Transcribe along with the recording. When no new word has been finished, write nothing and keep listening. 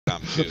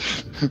comp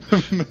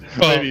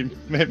too.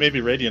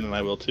 maybe Radiant and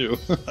I will too.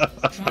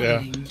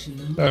 Yeah.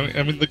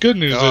 I mean, the good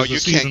news No, is the you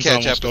season's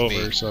can't catch almost up with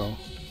over, me. so...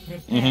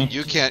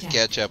 You can't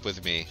catch up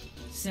with me.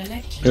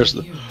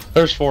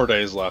 There's 4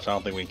 days left. I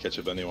don't think we can catch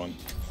up with anyone.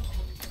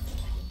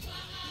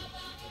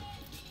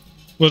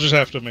 We'll just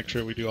have to make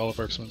sure we do all of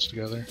our swims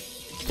together.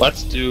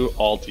 Let's do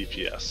all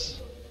DPS.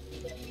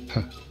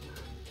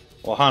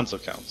 Well,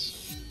 Hanzo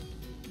counts.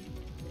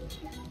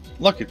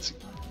 Look, it's...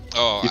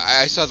 Oh,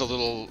 I saw the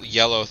little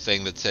yellow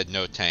thing that said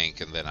no tank,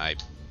 and then I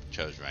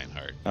chose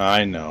Reinhardt.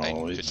 I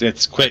know.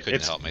 It's quick. I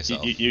couldn't help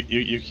myself.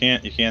 You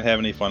can't have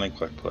any fun in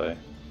quick play.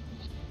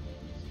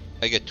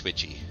 I get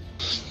twitchy.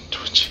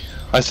 Twitchy.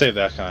 I save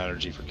that kind of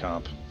energy for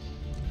comp.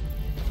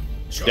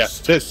 Yeah,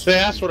 they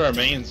ask what our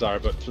mains are,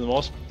 but for the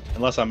most,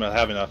 unless I'm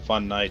having a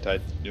fun night, I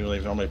really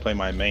normally play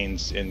my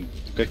mains in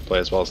quick play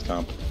as well as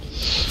comp.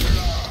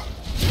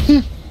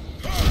 I'm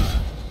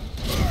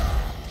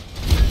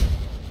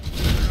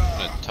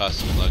gonna toss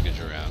some luggage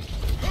around.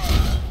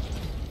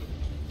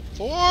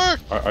 4!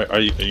 Are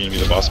you gonna be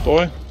the boss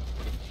boy?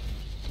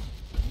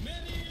 No,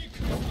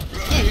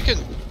 you can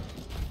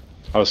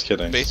I was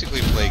kidding.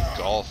 basically play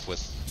golf with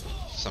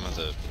some of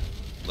the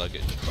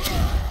luggage.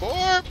 4!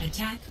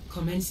 Attack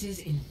commences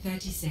in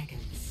 30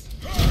 seconds.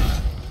 I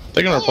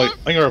think I'm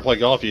gonna play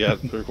golf. You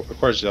have, it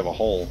requires you to have a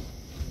hole.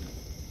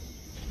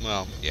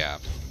 Well, yeah,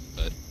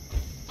 but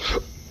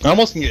I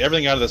almost can get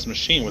everything out of this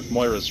machine with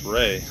Moira's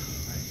Ray.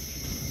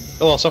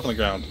 Oh, stuff on the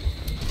ground.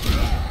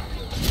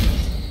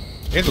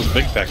 Get those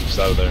big packages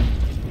out of there.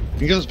 You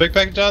can get those big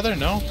packages out of there?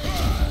 No?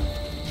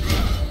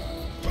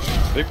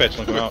 Big packages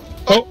don't come out.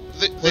 Oh!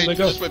 they they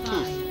go? just went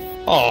poof.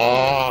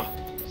 Aww!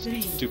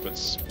 Stupid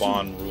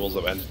spawn rules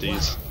of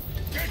entities.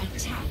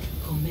 Attack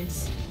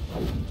commencing.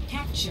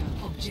 Capture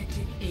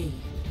objective A.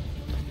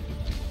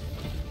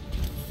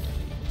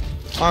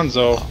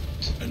 Hanzo.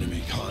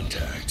 Enemy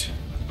contact.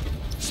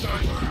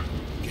 Sniper,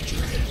 get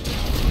your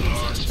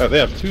head. They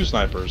have 2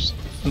 snipers.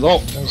 Oh!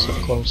 That was so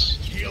close.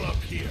 Heal up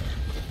here.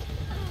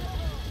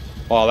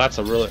 Wow, that's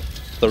a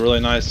really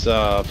nice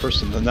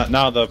person.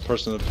 Now the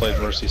person that played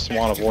Mercy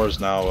Swan of War is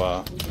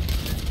now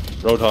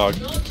Roadhog,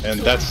 and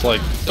that's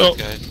like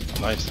Guys.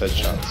 nice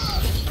headshots.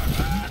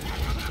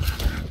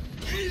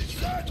 Is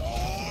that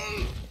all?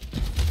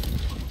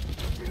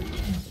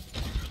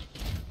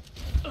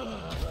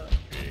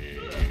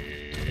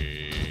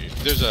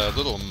 There's a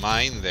little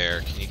mine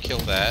there. Can you kill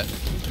that?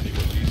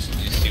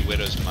 You see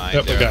Widow's mine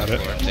Yep, there I got on the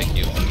it. floor. Thank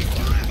you.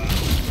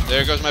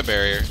 There goes my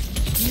barrier.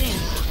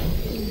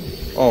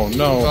 Oh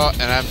no! Oh,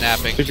 and I'm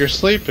napping. But you're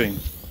sleeping.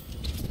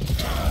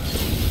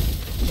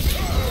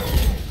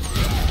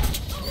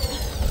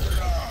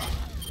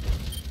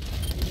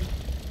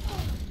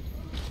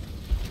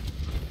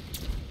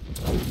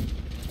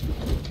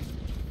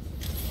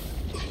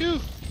 Phew.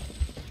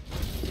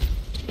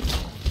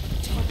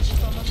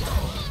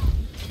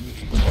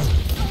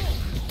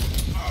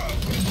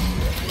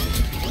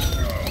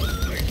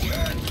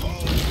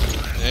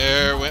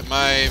 There went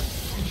my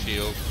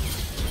shield.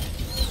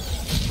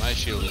 My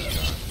shield is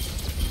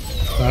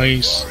gone.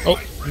 Nice. Oh,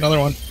 another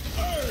one.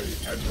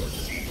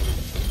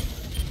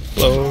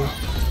 Hello.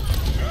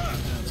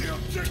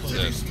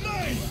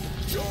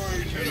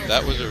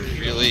 That was a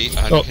really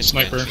Oh,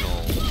 sniper.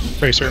 unconventional...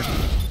 Tracer.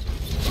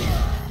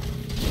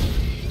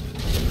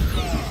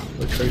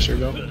 Where'd Tracer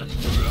go?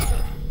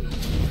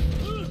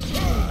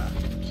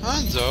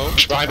 Hanzo,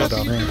 Try what to are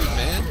you down doing, here.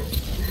 man?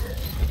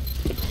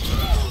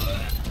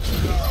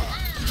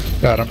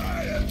 Got him.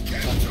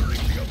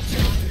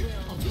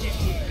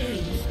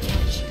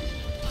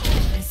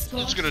 I'm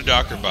just gonna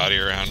dock her body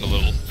around a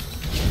little.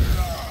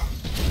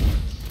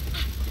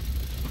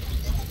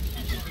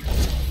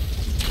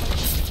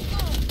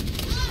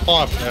 Oh,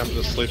 I'm half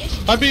asleep.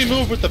 I'm being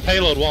moved with the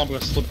payload while I'm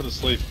going to slip into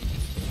sleep.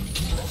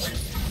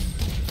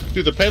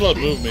 Dude, the payload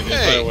moved me the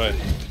entire way.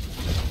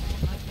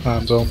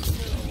 Hanzo.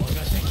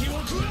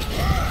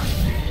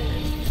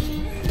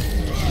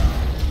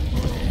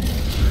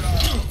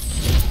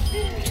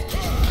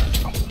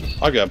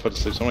 I've got put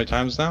to sleep so many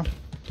times now.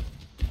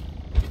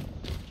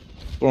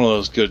 One of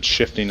those good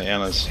shifting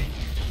Annas.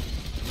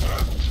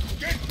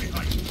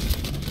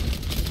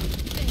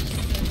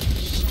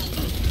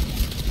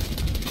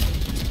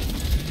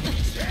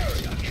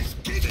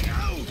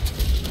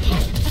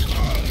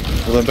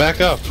 Well then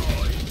back up.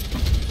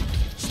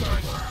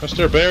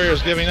 Mr.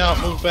 Barrier's giving out,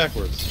 move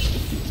backwards.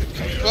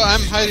 Well,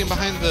 I'm hiding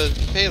behind the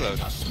payload.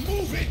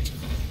 Move it.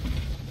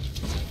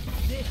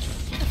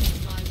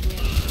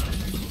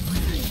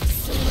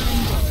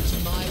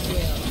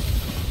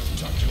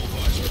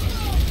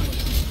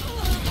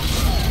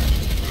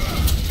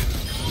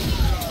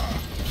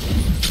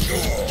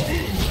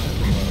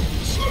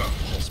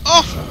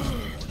 Oh!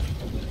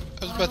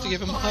 I was about to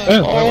give him a hug.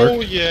 Yeah, that Oh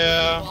worked.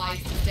 yeah.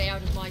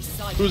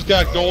 Who's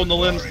got gold in the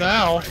limbs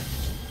now?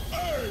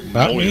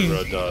 Not me.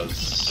 Moira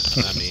does.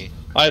 Not me.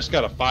 I just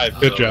got a 5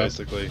 Good though, job.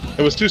 basically.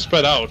 It was too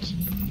spread out.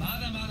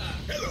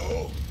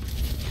 Hello.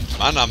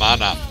 Mana,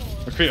 mana.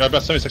 Our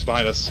best 76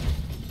 behind us.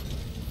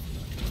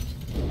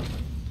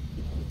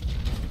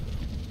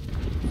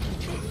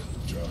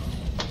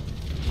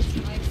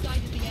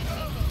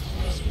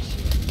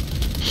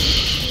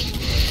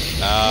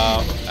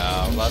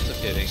 lots of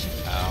hitting.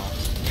 Ow.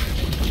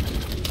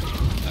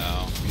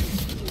 Ow.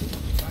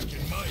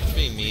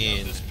 Being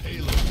mean.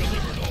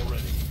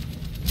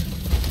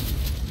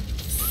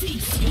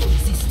 Cease your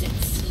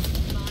resistance.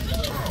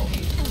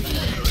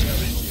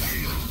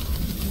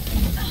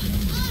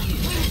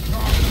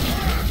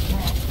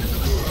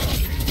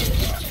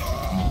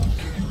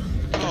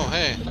 Oh,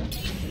 hey.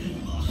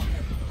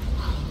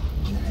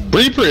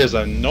 Reaper is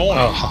annoying.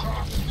 Oh.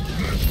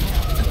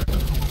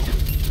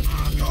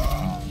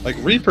 Like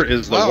Reaper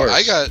is the Wow, worst.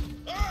 I got...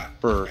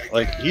 For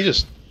like he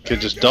just could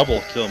just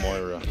double kill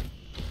Moira.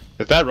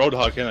 If that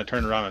Roadhog hit, I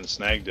turned around and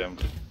snagged him,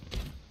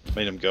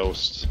 made him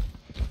ghost.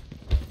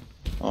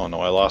 Oh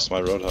no, I lost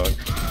my Roadhog.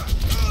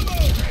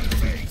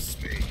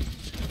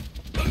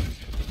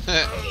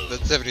 That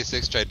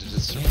 76 tried to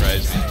just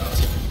surprise me.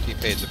 He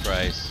paid the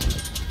price.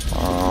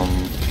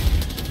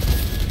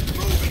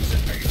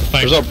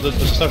 There's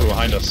a sniper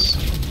behind us.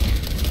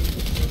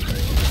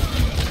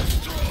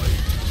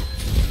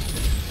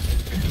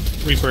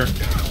 Reaper.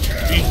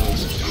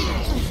 Jesus.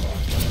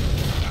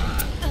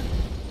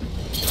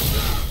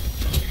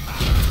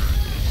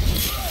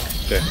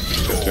 Okay,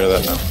 take care of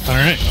that now.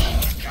 Alright.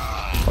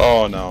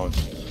 Oh no.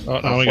 Oh,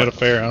 now we got a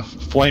Pharaoh.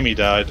 Flamey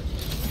died.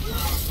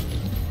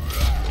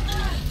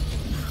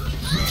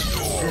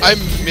 I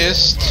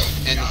missed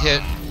and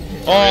hit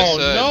Oh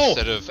Marissa no!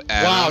 instead of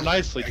Anna. Wow,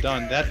 nicely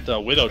done. That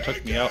Widow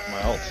took me out in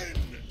my ult.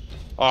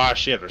 Oh,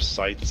 she had her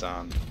sights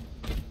on.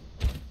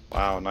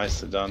 Wow,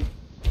 nicely done.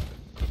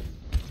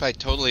 I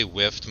totally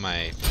whiffed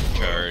my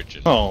charge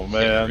and Oh, hit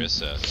man.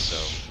 Marissa, so...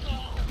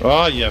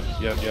 Oh, yeah,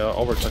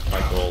 overtook my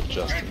gold,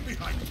 Justin.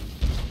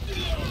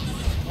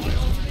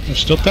 There's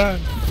still time.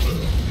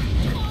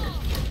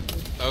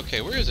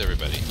 Okay, where is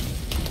everybody?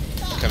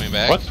 Coming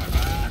back?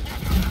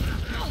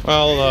 What?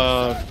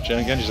 Well,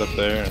 Jen Genji's up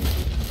there, and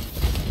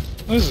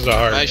This is a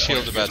hard My one.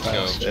 shield's about to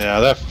go. yeah,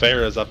 that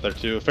Farah's up there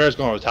too. Farah's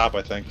going over the top,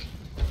 I think.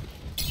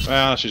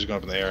 Well, she's going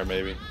up in the air,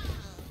 maybe.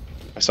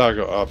 I saw her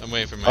go up. I'm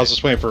waiting for my... I was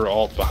just waiting for her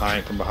ult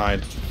from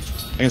behind.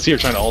 I can see her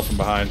trying to ult from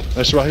behind.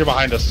 She's right here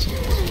behind us.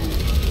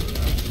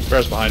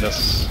 Farah's behind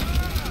us.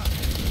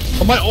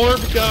 Oh, my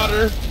orb got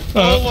her!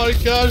 Oh my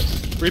gosh!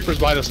 Reaper's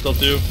behind us still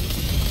too.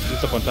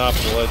 He's up on top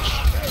of the ledge.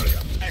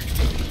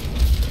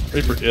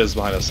 Reaper is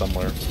behind us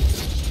somewhere.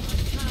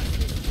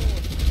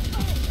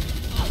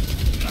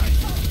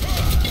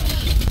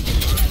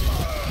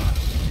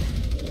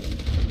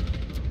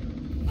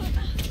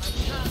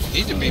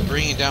 Need to be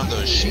bringing down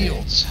those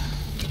shields.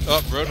 Oh,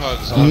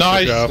 Roadhog's on.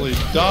 Nicely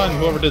done,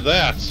 whoever did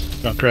that.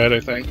 Junkrat, I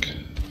think.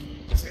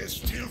 They're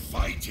still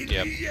fighting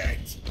Yep. me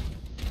yet.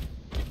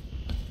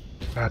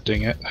 Ah,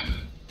 dang it.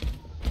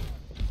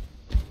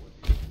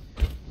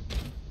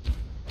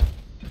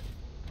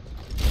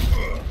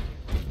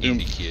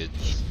 Indie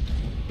kids.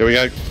 Yeah,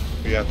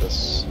 we got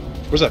this.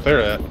 Where's that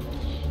Farah at?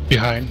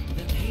 Behind.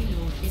 The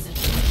payload is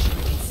attached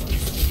to its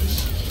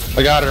destination.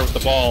 I got her with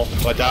the ball,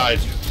 but I died.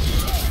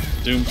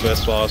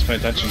 Doomfist while I was paying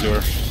attention to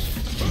her.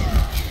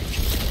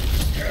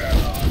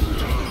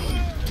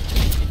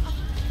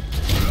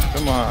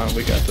 Come on,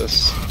 we got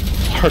this.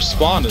 Our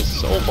spawn is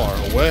so far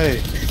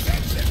away.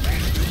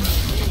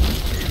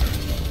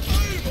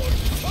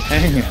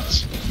 Dang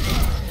it.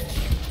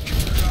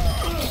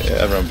 Yeah,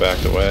 everyone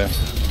backed away.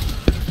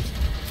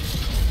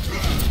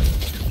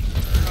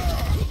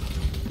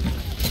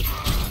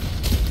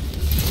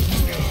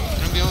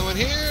 I'm the only one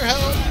here,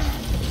 help!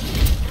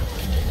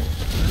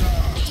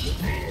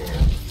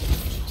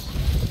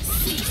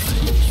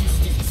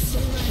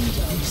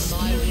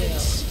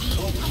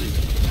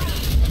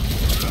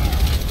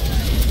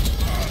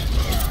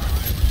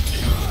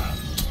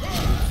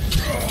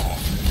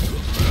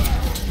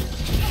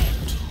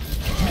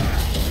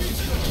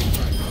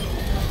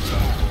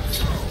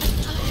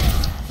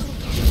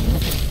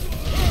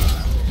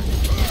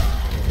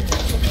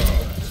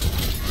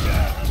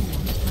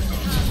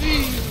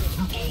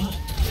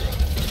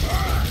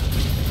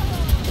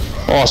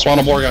 Oh,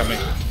 Swanamore got me.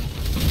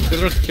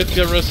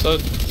 Get Rissa.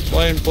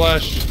 Flame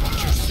Flash.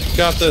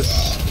 Got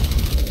this.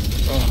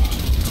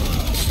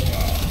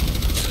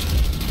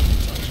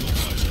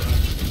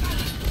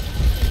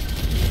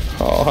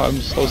 Oh, I'm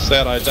so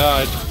sad I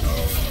died.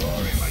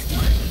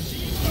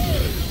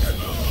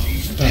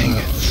 Dang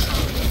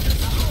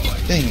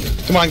it. Dang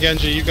it. Come on,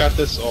 Genji, you got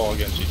this. Oh,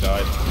 Genji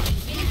died.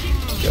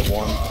 Get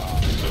one.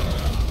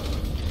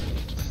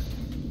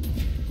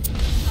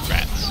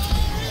 Rats.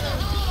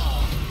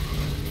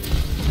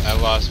 I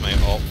lost my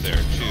ult there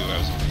too. I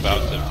was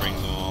about to bring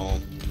them all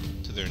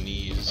to their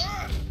knees.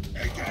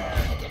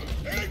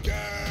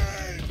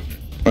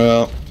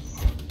 Well,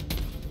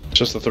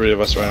 just the three of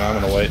us right now.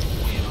 I'm gonna wait.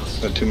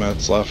 Got 2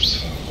 minutes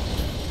left.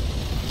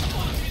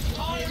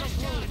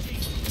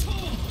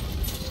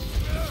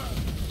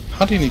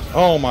 How do you need?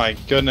 Oh my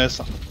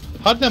goodness!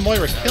 How did that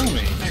Moira kill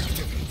me?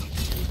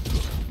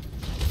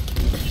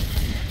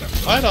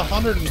 I had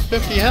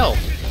 150 health.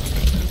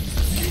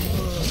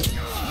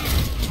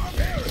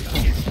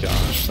 Oh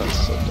gosh,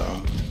 that's so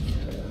dumb.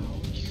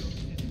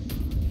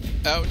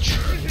 Ouch.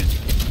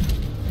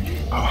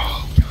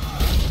 Oh.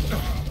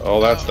 Oh,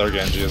 that's their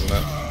Genji, isn't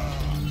it?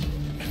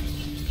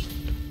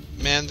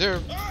 Man, their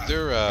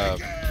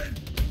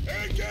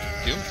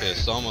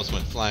Doomfist almost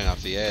went flying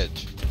off the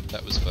edge.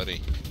 That was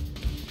funny.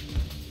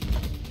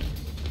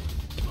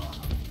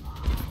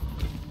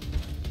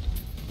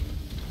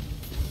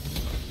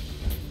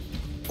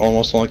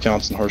 Almost only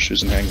counts in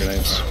horseshoes and hand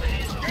grenades.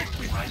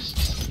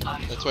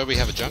 That's why we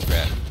have a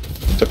Junkrat.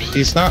 Except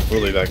he's not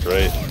really that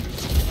great.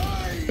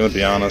 I'm gonna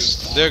be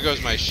honest. There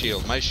goes my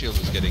shield. My shield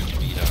was getting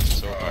beat on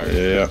so hard.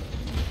 Yeah.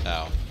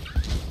 Ow.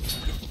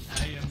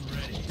 I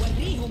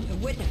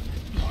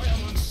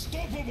am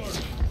unstoppable.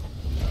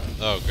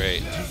 Oh,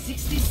 great.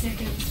 60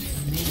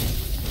 seconds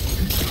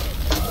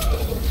remaining.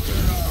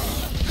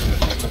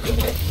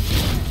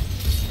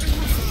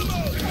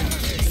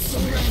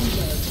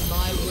 Surrender to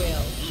my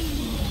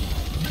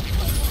will.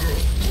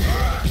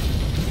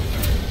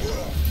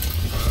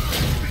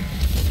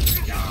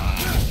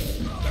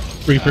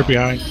 Reaper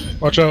behind.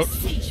 Watch out.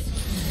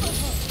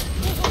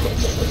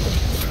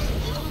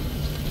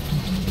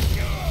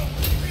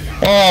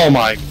 Oh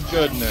my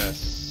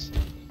goodness.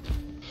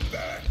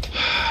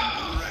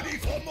 Ready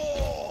for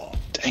more.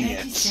 Dang 30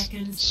 it.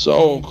 seconds.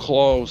 So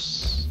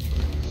close.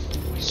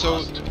 So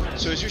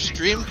is your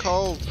stream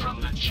called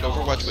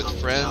Overwatch with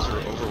Friends or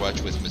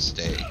Overwatch with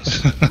Mistakes?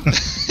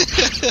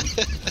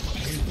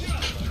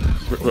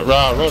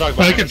 Roadhog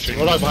behind us.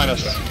 Roadhog behind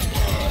us.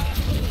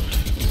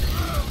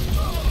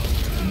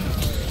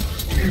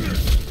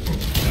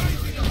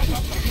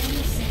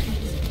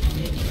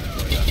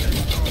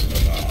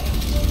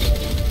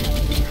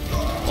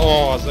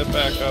 Oh, is that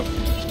back up?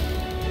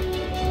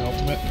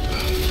 Ultimate.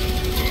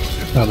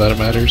 Not that it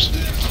matters.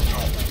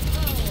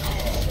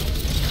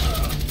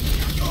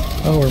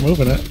 Oh, we're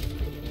moving it.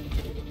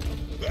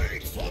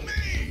 Wait for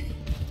me.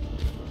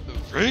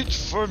 Wait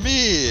for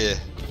me!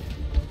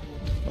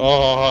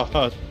 Oh,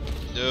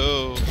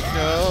 No,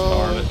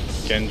 darn no. it.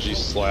 Genji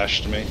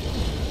slashed me.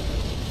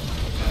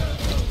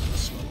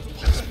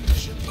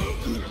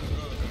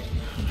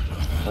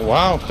 Oh,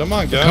 wow, come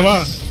on, guys. Come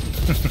on.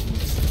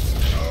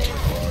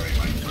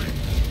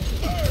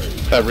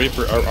 That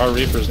Reaper, our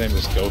Reaper's name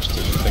is Ghosted.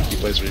 I think he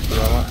plays Reaper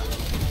a lot.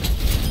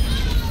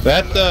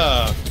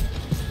 That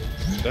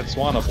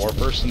Swan of War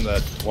person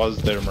that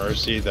was their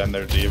Mercy, then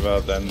their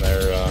Diva, then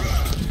their,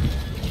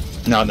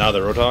 now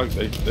their Roadhog,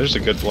 there's a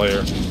good player.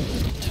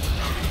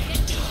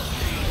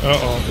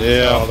 Uh-oh.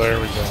 Yeah. Oh, there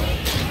we go.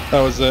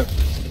 That was it.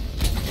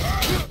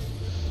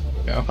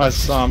 Yeah. I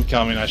saw him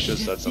coming, I should have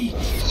said something.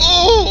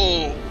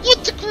 Oh!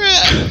 What the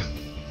crap?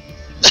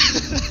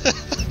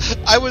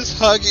 I was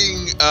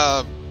hugging,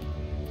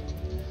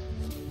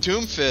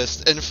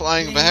 Doomfist and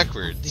flying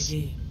backwards.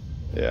 The game.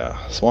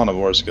 Yeah, Swan of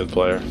War is a good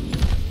player.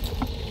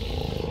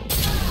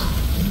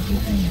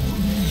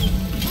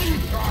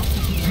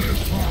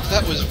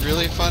 That was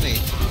really funny.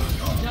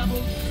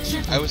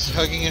 I was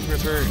hugging in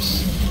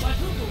reverse.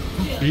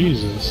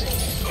 Jesus.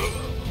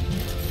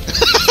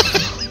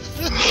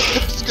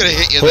 Just gonna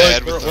hit you in the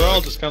head with the We're all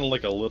hook. just kind of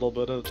like a little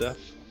bit of death.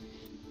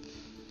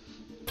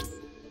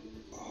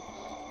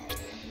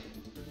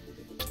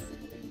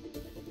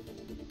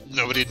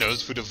 Nobody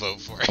knows who to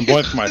vote for. I'm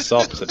going for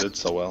myself because I did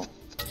so well.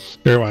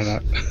 Sure, why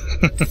not?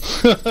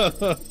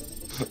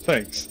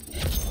 Thanks.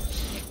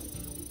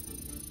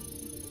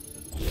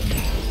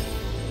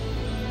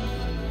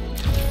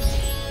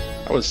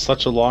 That was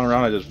such a long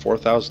round, I did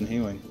 4,000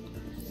 healing.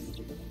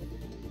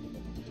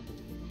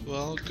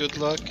 Well, good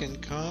luck in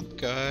comp,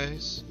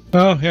 guys.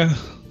 Oh, yeah.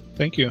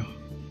 Thank you.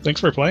 Thanks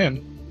for playing.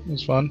 It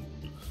was fun.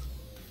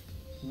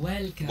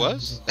 Welcome.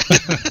 Was?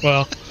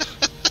 Well,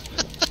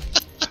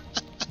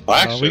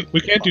 Actually,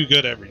 we can't do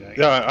good every night.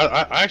 yeah,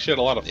 I actually had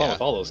a lot of fun Yeah.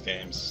 with all those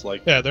games.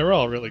 Like, Yeah, they were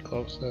all really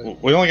close.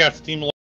 we only got steamrolled